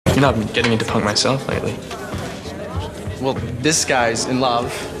You know, I've been getting into punk myself lately. Well, this guy's in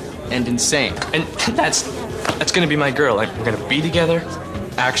love and insane. And that's gonna be my girl. Like, we're gonna be together.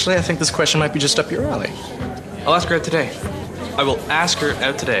 Actually, I think this question might be just up your alley. I'll ask her out today. I will ask her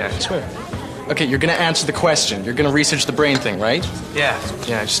out today, I swear. Okay, you're gonna answer the question. You're gonna research the brain thing, right? Yeah,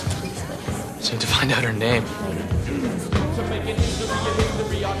 I just need to find out her name.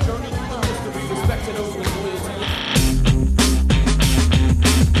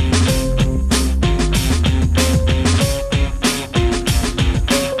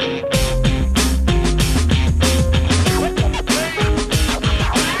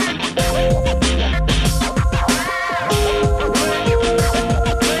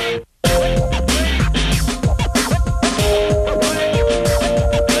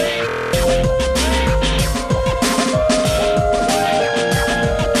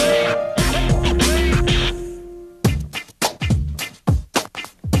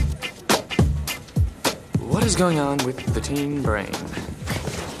 What is going on with the teen brain?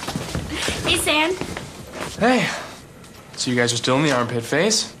 Hey, Sam. Hey. So you guys are still in the armpit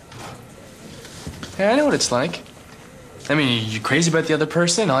phase? Hey, I know what it's like. I mean, you're crazy about the other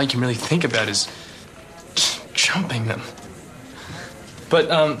person, all you can really think about is just jumping them.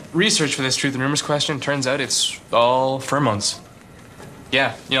 But research for this truth and rumors question turns out it's all pheromones.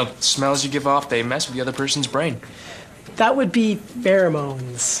 Yeah, you know, smells you give off, they mess with the other person's brain. That would be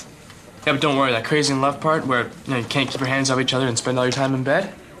pheromones. Yeah, but don't worry, that crazy in love part where you can't keep your hands off each other and spend all your time in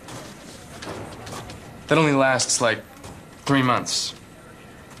bed? That only lasts like 3 months,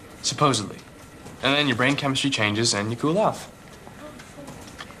 supposedly. And then your brain chemistry changes and you cool off.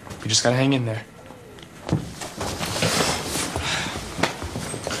 You just gotta hang in there.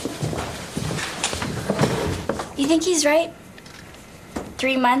 You think he's right?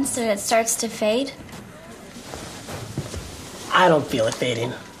 3 months and it starts to fade? I don't feel it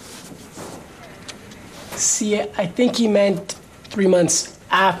fading. See, I think he meant 3 months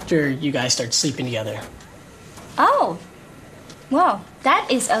after you guys start sleeping together. Oh. Well, that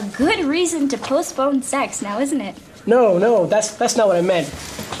is a good reason to postpone sex now, isn't it? No, that's not what I meant.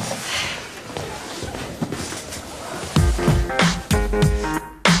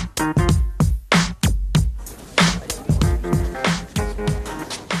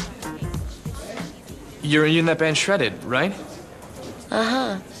 You're in that band Shredded, right?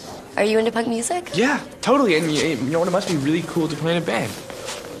 Uh-huh. Are you into punk music? Yeah, totally. And you know what? It must be really cool to play in a band.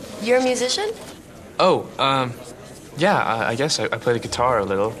 You're a musician? Oh, yeah, I guess I play the guitar a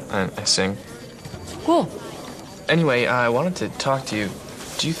little and I sing. Cool. Anyway, I wanted to talk to you.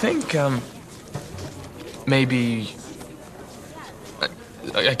 Do you think, maybe...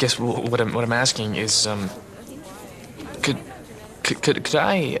 I guess what I'm asking is, could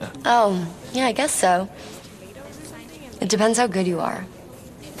I... Oh, yeah, I guess so. It depends how good you are.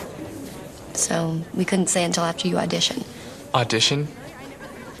 So we couldn't say until after you audition. Audition?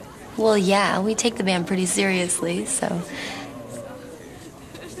 Well, yeah, we take the band pretty seriously, so...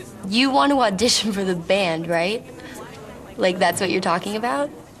 You want to audition for the band, right? Like, that's what you're talking about?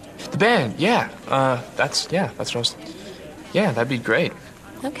 The band, yeah. That's what I was... Yeah, that'd be great.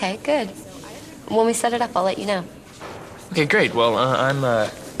 Okay, good. When we set it up, I'll let you know. Okay, great. Well,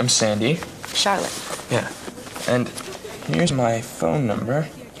 I'm Sandy. Charlotte. Yeah. And here's my phone number.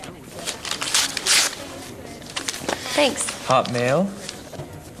 Thanks. Hotmail,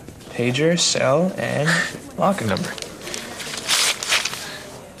 pager, cell, and locker number.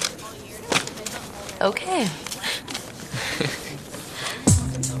 Okay.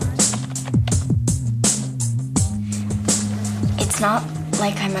 It's not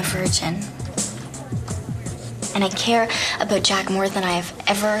like I'm a virgin. And I care about Jack more than I have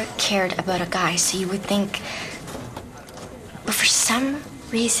ever cared about a guy, so you would think... But for some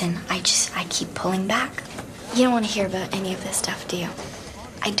reason, I keep pulling back. You don't want to hear about any of this stuff, do you?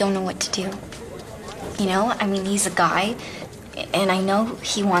 I don't know what to do. You know, I mean, he's a guy, and I know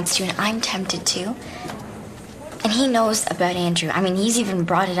he wants to, and I'm tempted to. And he knows about Andrew. I mean, he's even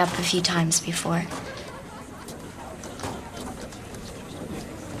brought it up a few times before.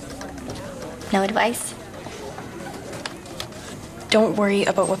 No advice? Don't worry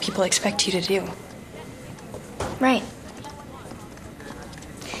about what people expect you to do. Right.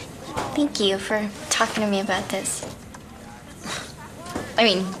 Thank you for talking to me about this. I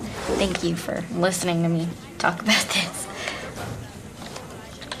mean, thank you for listening to me talk about this.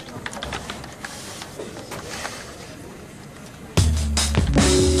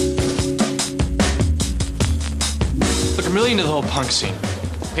 Look, I'm really into the whole punk scene.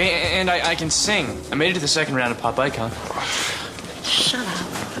 Okay, and I can sing. I made it to the second round of Pop Icon. Shut up.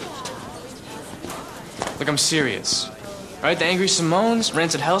 Look, I'm serious. Right? The Angry Simones,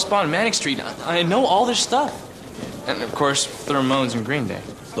 Rancid Hellspawn, Manic Street. I know all their stuff. And of course, the Ramones and Green Day.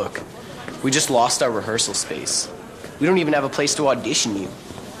 Look, we just lost our rehearsal space. We don't even have a place to audition you.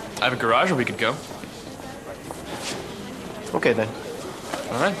 I have a garage where we could go. Okay, then.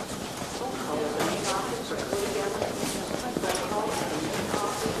 All right.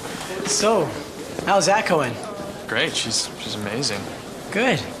 So, how's that going? Great. She's amazing.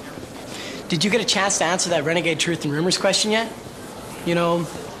 Good. Did you get a chance to answer that Renegade Truth and Rumors question yet? You know,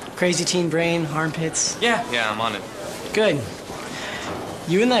 crazy teen brain, armpits. Yeah, I'm on it. Good.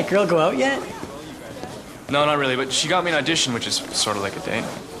 You and that girl go out yet? No, not really, but she got me an audition, which is sort of like a date.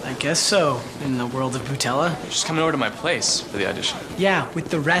 I guess so, in the world of Butella. She's coming over to my place for the audition. Yeah, with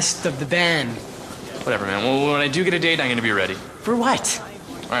the rest of the band. Whatever, man. Well, when I do get a date, I'm gonna be ready. For what?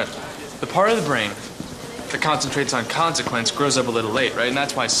 All right. The part of the brain that concentrates on consequence grows up a little late, right? And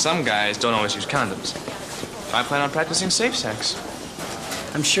that's why some guys don't always use condoms. I plan on practicing safe sex.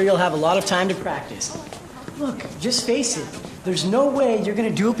 I'm sure you'll have a lot of time to practice. Look, just face it. There's no way you're gonna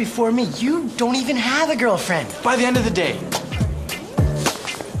do it before me. You don't even have a girlfriend. By the end of the day.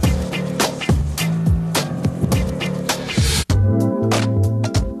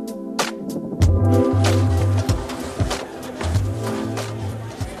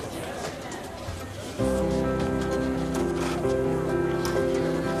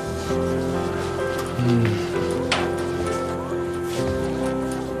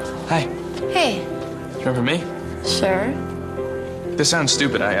 Hi. Hey. Remember me? Sure. This sounds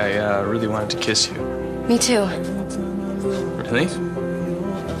stupid. I really wanted to kiss you. Me too. Really?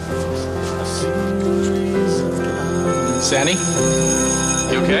 Sandy?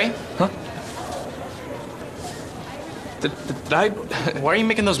 You okay? Huh? Did I... Why are you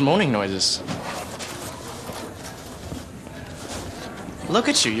making those moaning noises? Look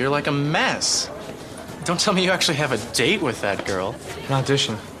at you, you're like a mess. Don't tell me you actually have a date with that girl. An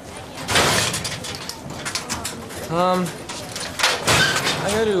audition.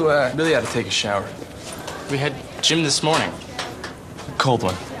 I really had to take a shower. We had gym this morning. Cold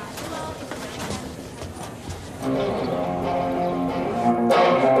one.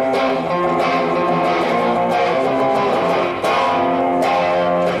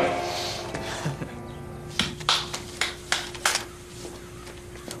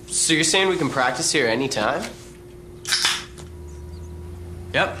 So you're saying we can practice here anytime?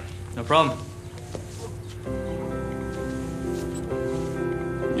 Yep, no problem.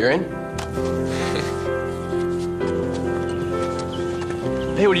 You're in?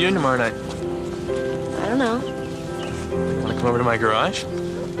 Hey, what are you doing tomorrow night? I don't know. Want to come over to my garage?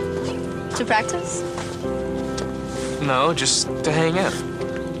 To practice? No, just to hang out.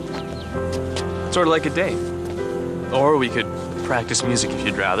 Sort of like a date. Or we could practice music if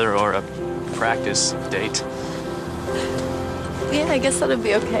you'd rather, or a practice date. Yeah, I guess that'd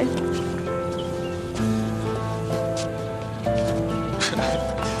be okay.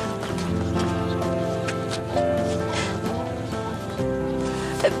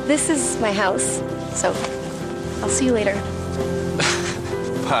 This is my house, so I'll see you later.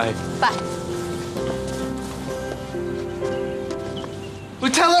 Bye. Bye.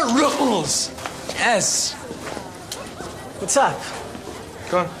 Butella rules! Yes! What's up?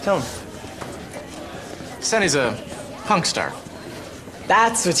 Go on, tell him. Sonny's a punk star.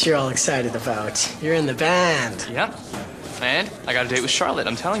 That's what you're all excited about. You're in the band. Yep. And I got a date with Charlotte.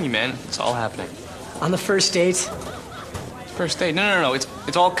 I'm telling you, man, it's all happening. On the first date? First date? No.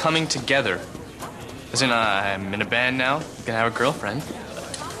 It's all coming together. As in, I'm in a band now. I'm gonna have a girlfriend.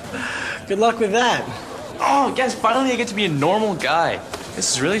 Good luck with that. Oh, guys, finally I get to be a normal guy.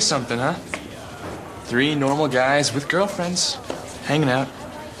 This is really something, huh? 3 normal guys with girlfriends, hanging out,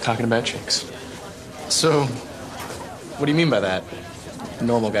 talking about chicks. So, what do you mean by that?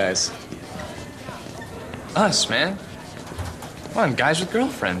 Normal guys. Us, man. Come on, guys with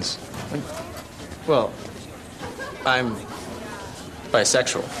girlfriends. Well, I'm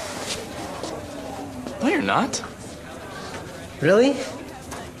bisexual. No, you're not. Really?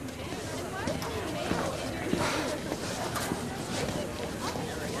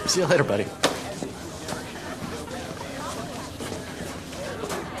 See you later, buddy.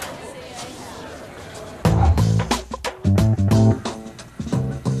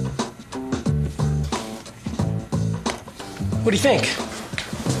 What do you think?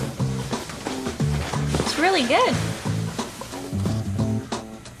 It's really good.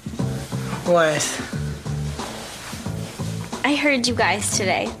 What? I heard you guys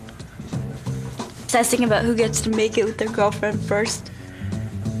today. Obsessing about who gets to make it with their girlfriend first.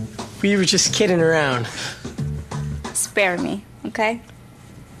 We were just kidding around. Spare me, okay?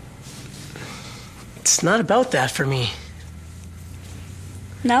 It's not about that for me.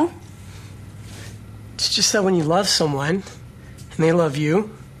 No? It's just that when you love someone and they love you,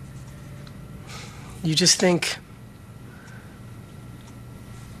 you just think,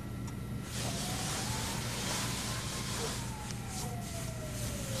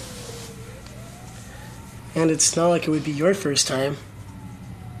 and it's not like it would be your first time.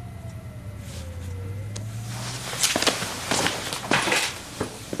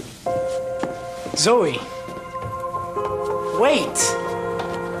 Zoe. Wait.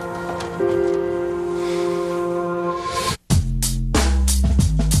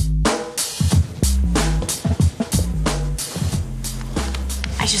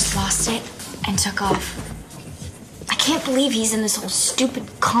 I just lost it and took off. I can't believe he's in this whole stupid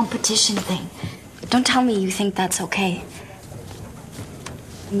competition thing. Don't tell me you think that's okay.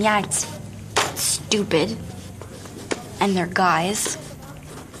 Yeah, it's stupid. And they're guys.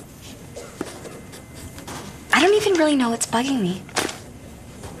 I don't even really know what's bugging me.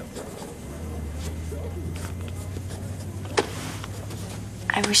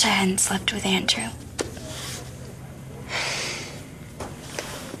 I wish I hadn't slept with Andrew.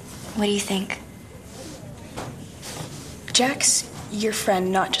 What do you think? Jack's your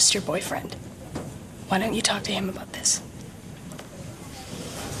friend, not just your boyfriend. Why don't you talk to him about this?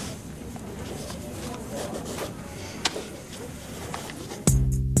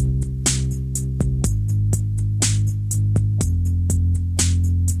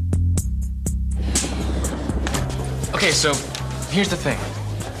 Okay, so here's the thing.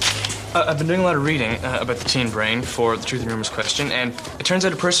 I've been doing a lot of reading about the teen brain for the Truth and Rumors question, and it turns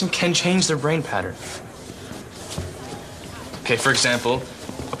out a person can change their brain pattern. Okay, for example,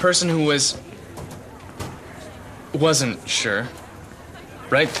 a person who wasn't sure,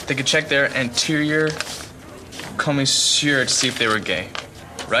 right? They could check their anterior commissure to see if they were gay,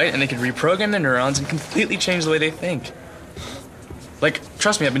 right? And they could reprogram their neurons and completely change the way they think. Like,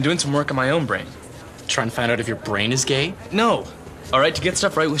 trust me, I've been doing some work on my own brain. Trying to find out if your brain is gay? No. All right, to get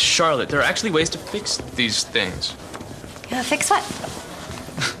stuff right with Charlotte, there are actually ways to fix these things. Fix what?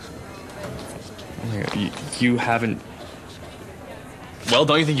 You haven't... Well,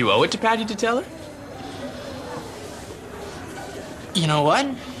 don't you think you owe it to Patty to tell her? You know what?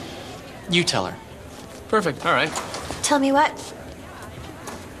 You tell her. Perfect, all right. Tell me what?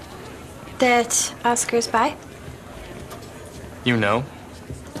 That Oscar's bi? You know?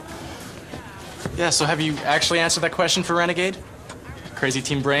 Yeah, so have you actually answered that question for Renegade? Crazy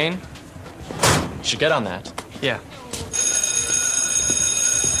Team Brain? You should get on that. Yeah.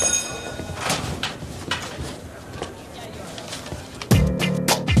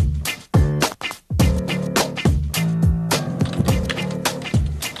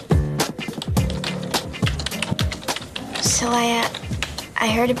 So I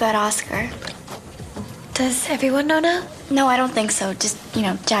heard about Oscar. Does everyone know now? No, I don't think so. Just,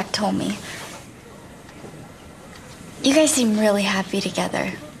 Jack told me. You guys seem really happy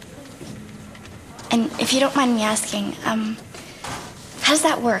together. And if you don't mind me asking, how does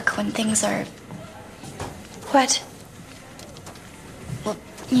that work when things are... What? Well,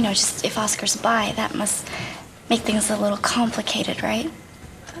 just if Oscar's bi, that must make things a little complicated, right?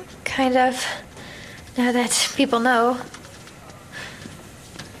 Kind of. Now that people know.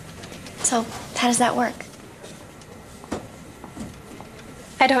 So, how does that work?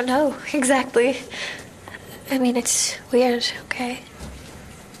 I don't know exactly. I mean, it's weird, okay?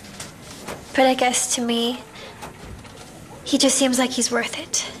 But I guess to me, he just seems like he's worth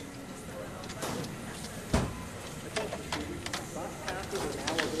it.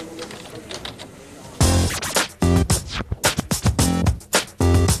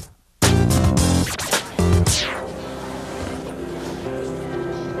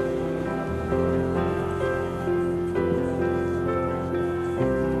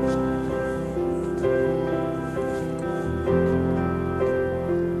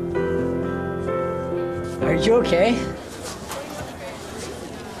 Are you okay?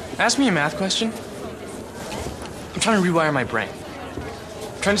 Ask me a math question. I'm trying to rewire my brain.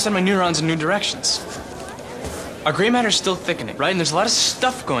 I'm trying to send my neurons in new directions. Our gray matter's still thickening, right? And there's a lot of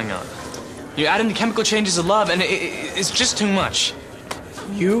stuff going on. You add in the chemical changes of love, and it's just too much.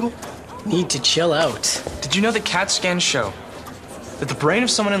 You need to chill out. Did you know that CAT scans show that the brain of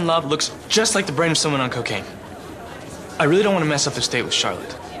someone in love looks just like the brain of someone on cocaine? I really don't want to mess up their state with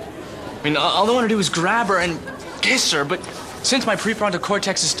Charlotte. I mean, all I want to do is grab her and kiss her, but since my prefrontal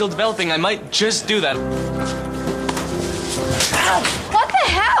cortex is still developing, I might just do that. Ow! What the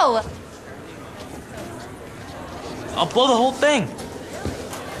hell? I'll blow the whole thing.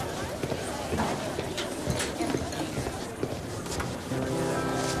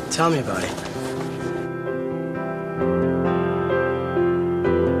 Tell me about it.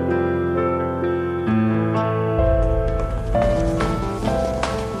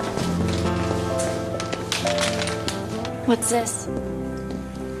 What's this?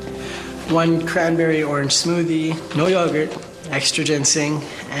 1 cranberry orange smoothie, no yogurt, extra ginseng,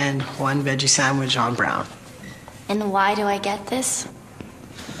 and 1 veggie sandwich on brown. And why do I get this?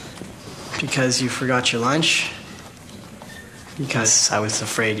 Because you forgot your lunch. Because I was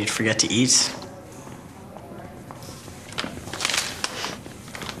afraid you'd forget to eat.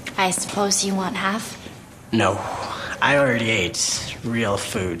 I suppose you want half? No, I already ate real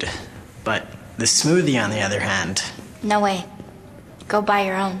food. But the smoothie, on the other hand. No way. Go buy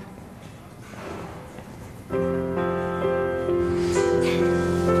your own.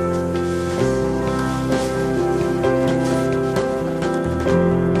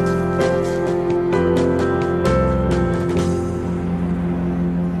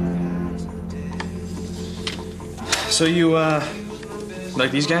 So you, like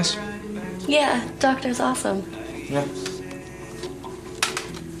these guys? Yeah, Doctor's awesome. Yeah.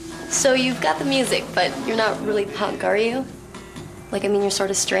 So you've got the music, but you're not really punk, are you? Like, I mean, you're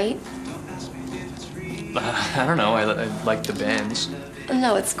sort of straight? I don't know. I like the bands.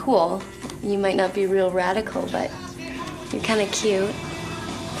 No, it's cool. You might not be real radical, but you're kind of cute.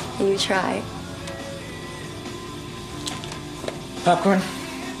 And you try. Popcorn?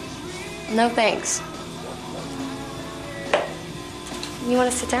 No thanks. You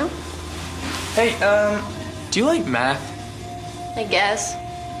want to sit down? Hey, do you like math? I guess.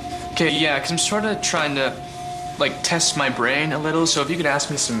 Okay, yeah, because I'm sort of trying to, like, test my brain a little. So if you could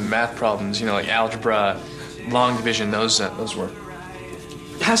ask me some math problems, you know, like algebra, long division, those work.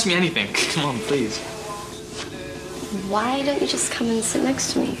 Ask me anything. Come on, please. Why don't you just come and sit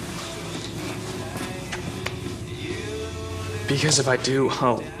next to me? Because if I do,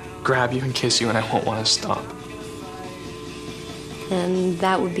 I'll grab you and kiss you and I won't want to stop. And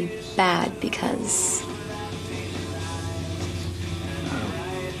that would be bad because...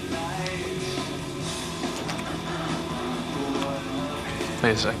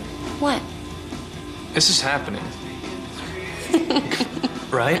 Wait a sec. What? This is happening.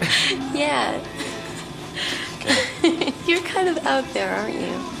 Right? Yeah. Okay. You're kind of out there, aren't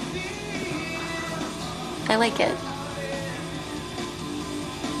you? I like it.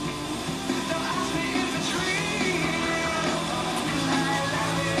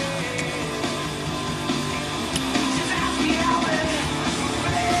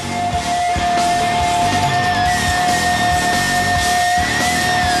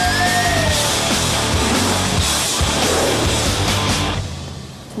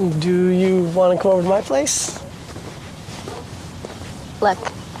 Do you want to come over to my place? Look,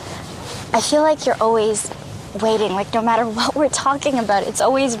 I feel like you're always waiting. Like, no matter what we're talking about, it's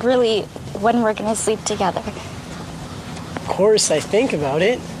always really when we're gonna sleep together. Of course, I think about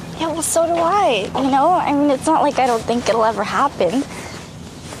it. Yeah, well, so do I. You know? I mean, it's not like I don't think it'll ever happen.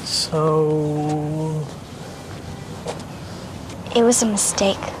 So... It was a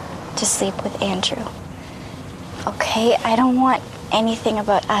mistake to sleep with Andrew. Okay? I don't want anything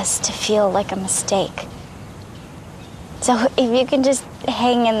about us to feel like a mistake. So if you can just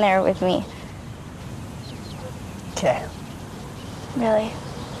hang in there with me. Okay. Really?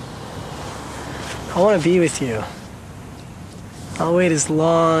 I want to be with you. I'll wait as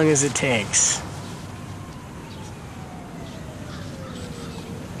long as it takes.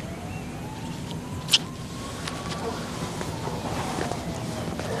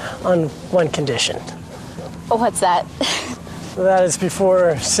 On one condition. What's that? That is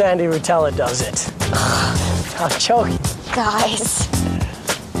before Sandy Rutella does it. I'm joking. Guys.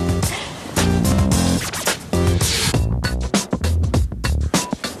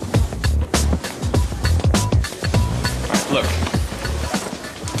 Look,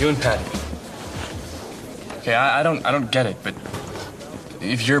 you and Patty. Okay, I don't get it, but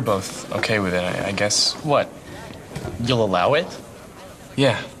if you're both okay with it, I guess. What? You'll allow it?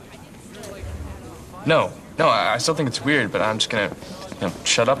 Yeah. No, I still think it's weird, but I'm just gonna,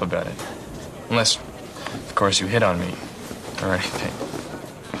 shut up about it. Unless, of course, you hit on me or anything.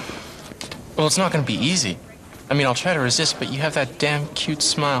 Well, it's not gonna be easy. I mean, I'll try to resist, but you have that damn cute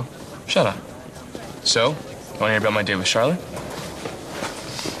smile. Shut up. So, you wanna hear about my date with Charlotte?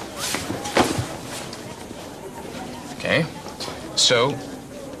 Okay. So,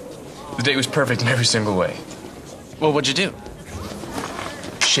 the date was perfect in every single way. Well, what'd you do?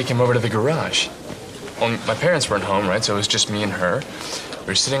 Shake him over to the garage. Well, my parents weren't home, right? So it was just me and her. We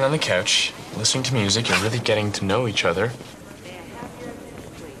were sitting on the couch, listening to music and really getting to know each other.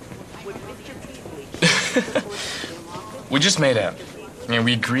 We just made out. I mean,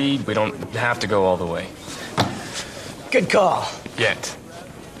 we agreed we don't have to go all the way. Good call. Yet.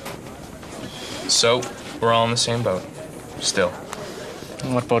 So, we're all in the same boat. Still.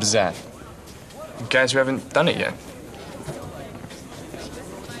 And what boat is that? You guys who haven't done it yet.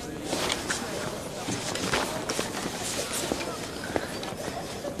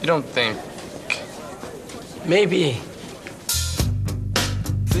 You don't think... Maybe.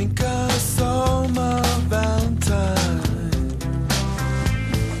 Think I saw my Valentine.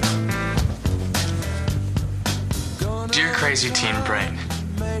 Dear crazy teen brain.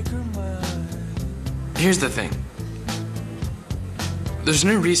 Here's the thing. There's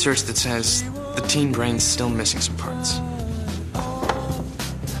new research that says the teen brain's still missing some parts.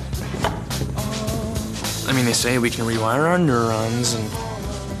 I mean, they say we can rewire our neurons and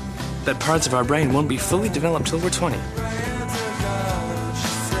that parts of our brain won't be fully developed till we're 20.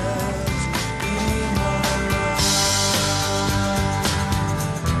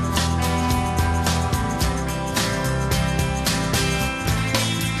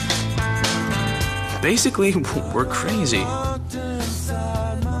 Basically, we're crazy.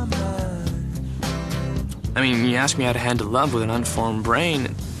 I mean, you ask me how to handle love with an unformed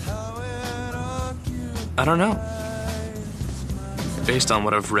brain. I don't know. Based on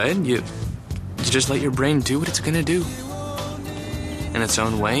what I've read, you just let your brain do what it's gonna do. In its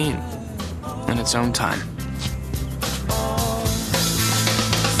own way and in its own time.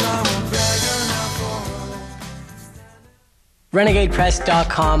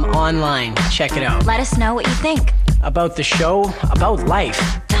 RenegadePress.com online. Check it out. Let us know what you think. About the show, about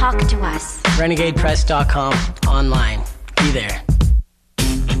life. Talk to us. RenegadePress.com online. Be there.